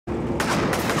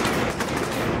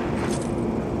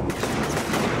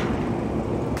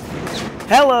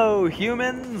Hello,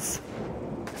 humans!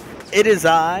 It is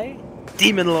I,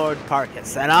 Demon Lord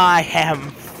Parkus, and I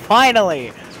am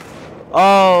finally,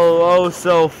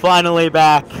 so finally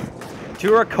back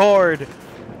to record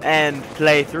and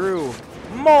play through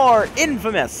more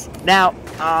Infamous. Now,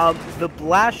 the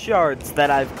blast shards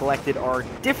that I've collected are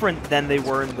different than they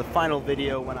were in the final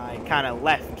video when I kind of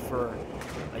left for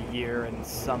a year and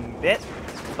some bit.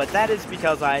 But that is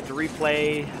because I had to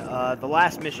replay the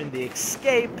last mission, the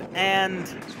escape, and,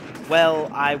 well,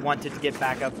 I wanted to get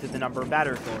back up to the number of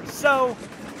battery cores. So,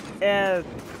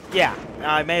 yeah,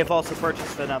 I may have also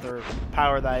purchased another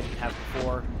power that I didn't have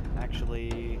before.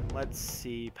 Actually, let's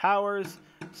see, powers.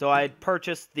 So I had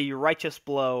purchased the Righteous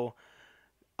Blow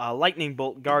Lightning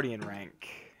Bolt Guardian rank.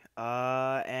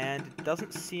 And it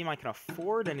doesn't seem I can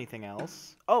afford anything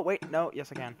else. Oh, wait, no,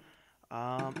 yes I can.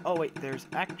 Oh wait, there's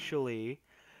actually...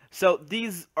 So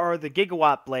these are the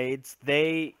Gigawatt Blades.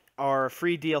 They are a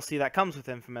free DLC that comes with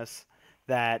Infamous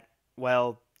that,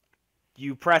 well,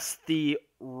 you press the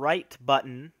right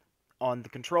button on the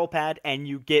control pad and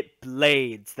you get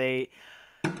blades. They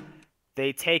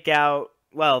take out,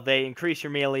 well, they increase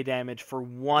your melee damage for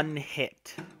one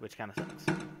hit, which kind of sucks.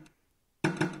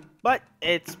 But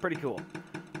it's pretty cool.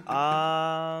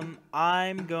 I'm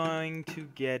going to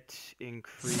get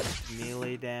increased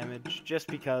melee damage just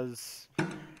because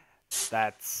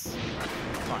that's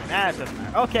fine. That doesn't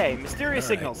matter. Okay, mysterious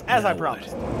signals, as I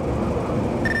promised.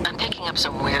 I'm picking up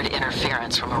some weird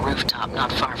interference from a rooftop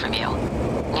not far from you.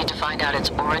 Need to find out its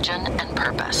origin and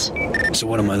purpose. So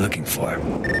what am I looking for?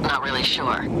 Not really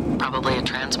sure. Probably a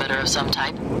transmitter of some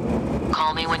type.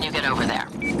 Call me when you get over there.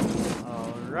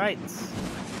 Alright.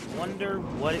 Wonder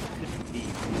what it could be.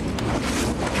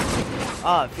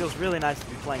 It feels really nice to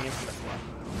be playing Infamous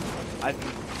again.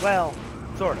 Well,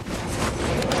 sort of.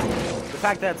 The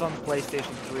fact that it's on the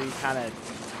PlayStation 3 kind of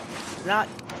not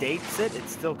dates it. It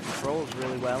still controls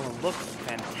really well and looks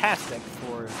fantastic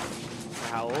for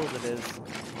how old it is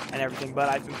and everything. But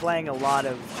I've been playing a lot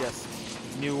of just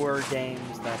newer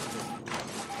games that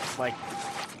just, like...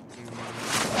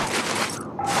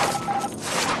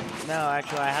 No,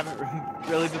 actually, I haven't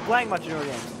really been playing much newer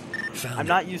games. I'm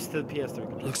not used to the PS3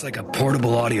 controller. Looks like a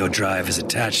portable audio drive is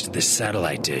attached to this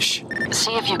satellite dish.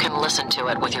 See if you can listen to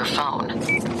it with your phone.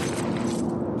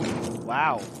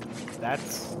 Wow,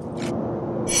 that's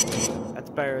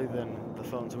better than the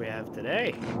phones we have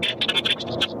today.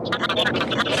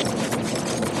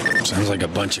 Sounds like a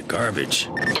bunch of garbage.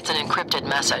 It's an encrypted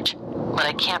message, but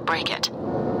I can't break it.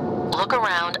 Look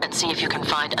around and see if you can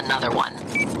find another one.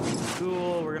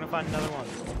 Cool, we're gonna find another one.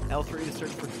 L3 to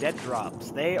search for dead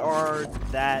drops. They are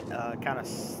that kind of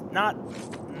not...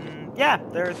 yeah,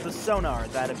 they're the sonar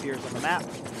that appears on the map.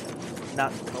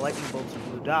 Not the lightning bolts or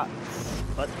blue dots,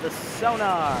 but the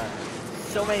sonar.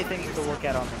 So many things to look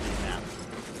at on the map.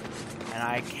 And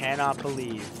I cannot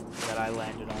believe that I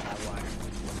landed on that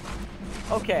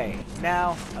wire. Okay,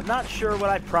 now, I'm not sure what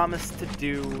I promised to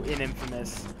do in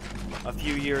Infamous a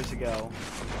few years ago,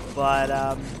 but,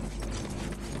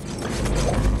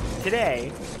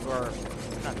 today, or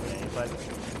not today, but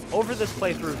over this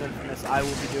playthrough of Infamous, I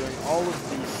will be doing all of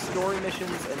the story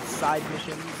missions and side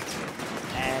missions,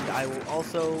 and I will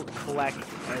also collect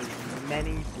as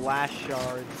many blast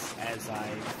shards as I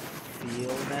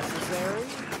feel necessary,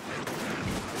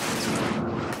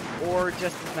 or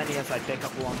just as many as I pick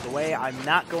up along the way. I'm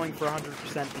not going for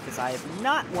 100% because I have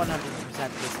not 100%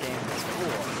 this game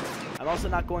before. I'm also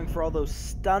not going for all those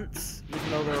stunts, even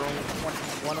though there are only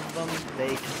 21 of them.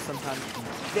 They can sometimes be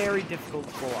very difficult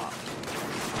to pull off.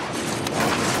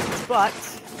 But,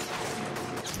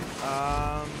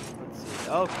 let's see.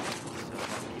 Okay, so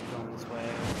keep going this way.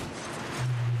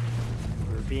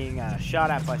 We're being shot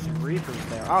at by some Reapers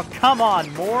there. Oh, come on,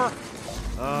 more?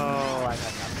 Oh, I got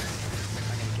nothing.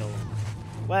 I'm gonna kill them.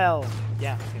 Well,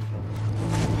 yeah, I'm gonna kill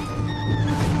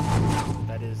them.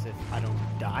 That is, if I don't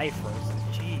die first.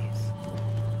 Jeez.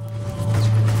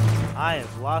 I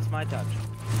have lost my touch.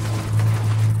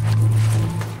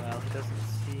 Well, he doesn't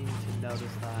seem to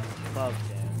notice that I'm above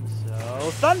him,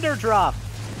 so... Thunder Drop!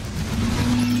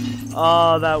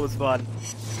 Oh, that was fun.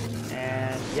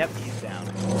 And, yep, he's down.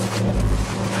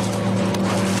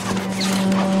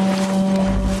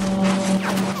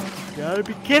 You gotta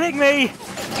be kidding me!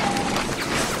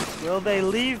 Will they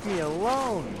leave me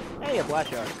alone? Hey, a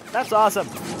blast shard. That's awesome!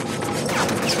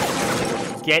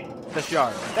 Get the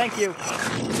shard. Thank you!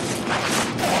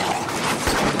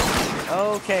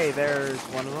 Okay, there's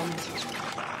one of them.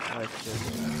 Let's just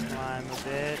climb a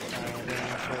bit.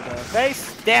 For the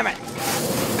face. Damn it!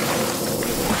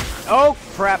 Oh,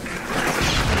 crap.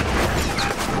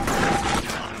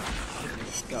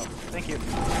 Go. Thank you.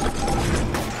 Alright,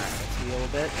 let's heal a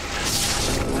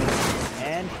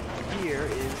And here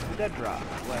is the dead drop.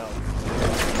 Well,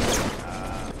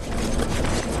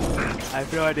 I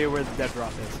have no idea where the dead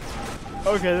drop is.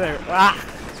 Okay, there. Ah!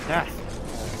 Yes.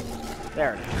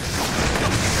 There it is.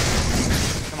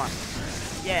 Come on.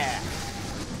 Yeah!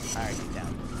 Alright, he's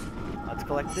down. Let's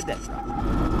collect the dead drop.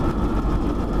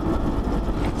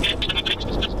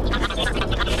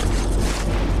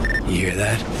 You hear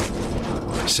that?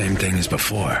 Same thing as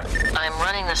before. I'm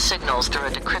running the signals through a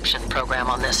decryption program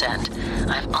on this end.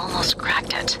 I've almost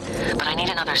cracked it, but I need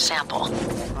another sample.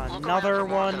 Another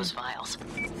one. Those files.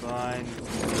 Fine.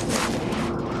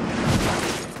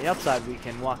 The upside, we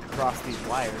can walk across these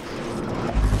wires. We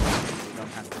don't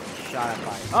have to be shot at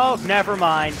by. Oh, never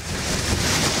mind.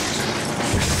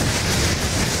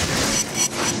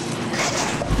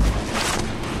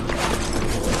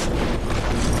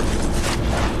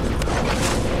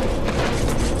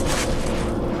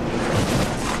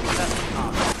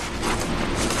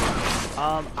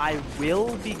 I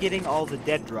will be getting all the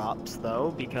dead drops,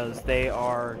 though, because they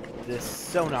are this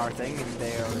sonar thing, and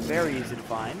they are very easy to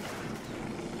find.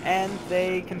 And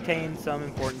they contain some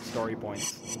important story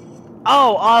points.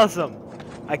 Oh, awesome!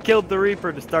 I killed the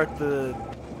Reaper to start the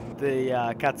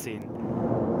cutscene.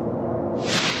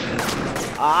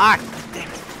 Ah! Damn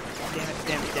it! Damn it!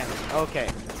 Damn it! Damn it! Okay.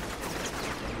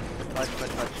 Fudge, fudge,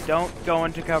 fudge. Don't go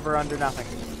into cover under nothing.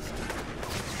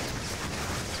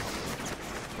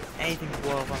 Anything to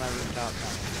blow up on that rooftop?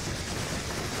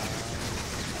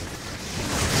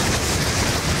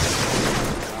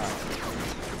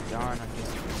 No. Darn, I'm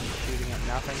just shooting at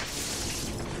nothing.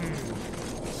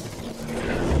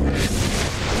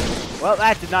 Well,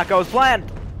 that did not go as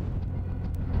planned!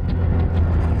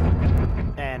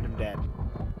 And I'm dead.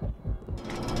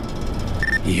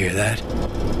 You hear that?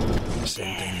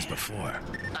 Same thing as before.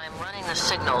 I'm running the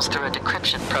signals through a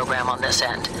decryption program on this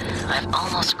end. I've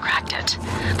almost cracked it,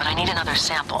 but I need another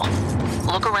sample.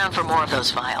 Look around for more of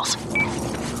those files.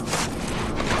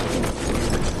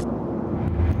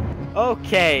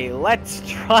 Okay, let's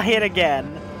try it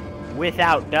again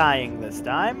without dying this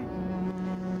time.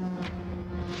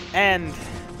 And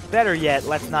better yet,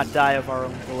 let's not die of our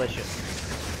own volition.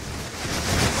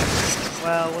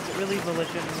 Well, was it really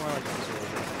volition? More like volition.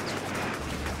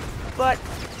 But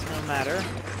no matter.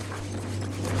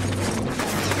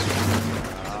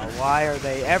 Why are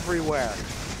they everywhere?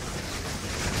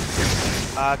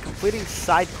 Completing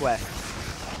side quests.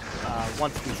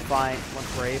 Once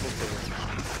we're able to.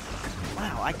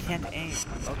 Wow, I can't aim.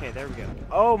 Okay, there we go.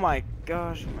 Oh my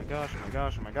gosh! Oh my gosh! Oh my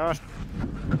gosh! Oh my gosh!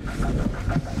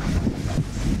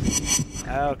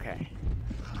 Okay.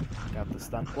 Got the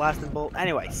stun blasting bolt.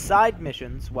 Anyway, side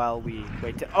missions while we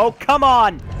wait to. Oh, come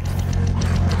on!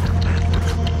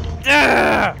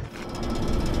 Ugh!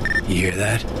 You hear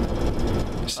that?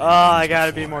 Oh, I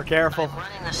gotta be more careful. I'm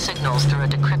running the signals through a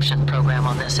decryption program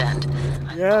on this end.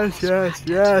 Yes, yes,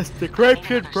 yes.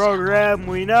 Decryption program,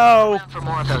 we know. For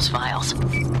more of those files.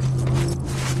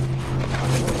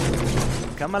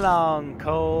 Come along,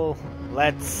 Cole.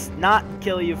 Let's not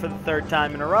kill you for the third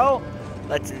time in a row.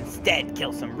 Let's instead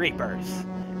kill some Reapers,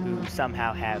 who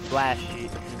somehow have blast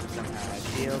shields, who somehow have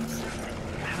shields.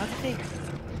 How did they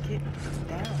get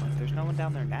down? There's no one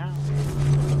down there now.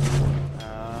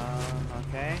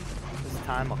 Okay. This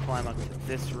time I'll climb up to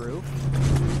this roof.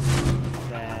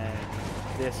 Then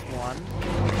this one.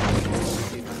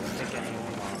 See if I can pick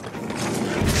anything off.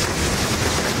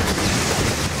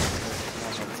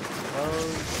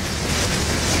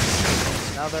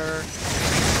 Another.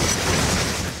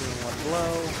 Doing one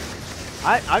blow.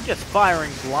 I'm just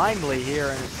firing blindly here,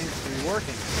 and it seems to be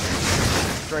working.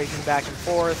 Striking back and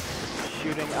forth,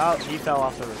 shooting. Oh, he fell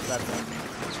off the roof. That's it.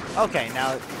 Okay,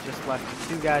 now it's just left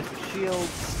two guys with shields.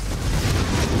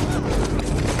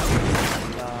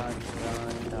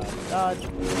 Dodge.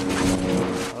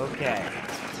 Okay.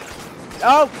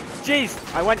 Oh, jeez!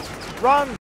 I went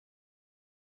wrong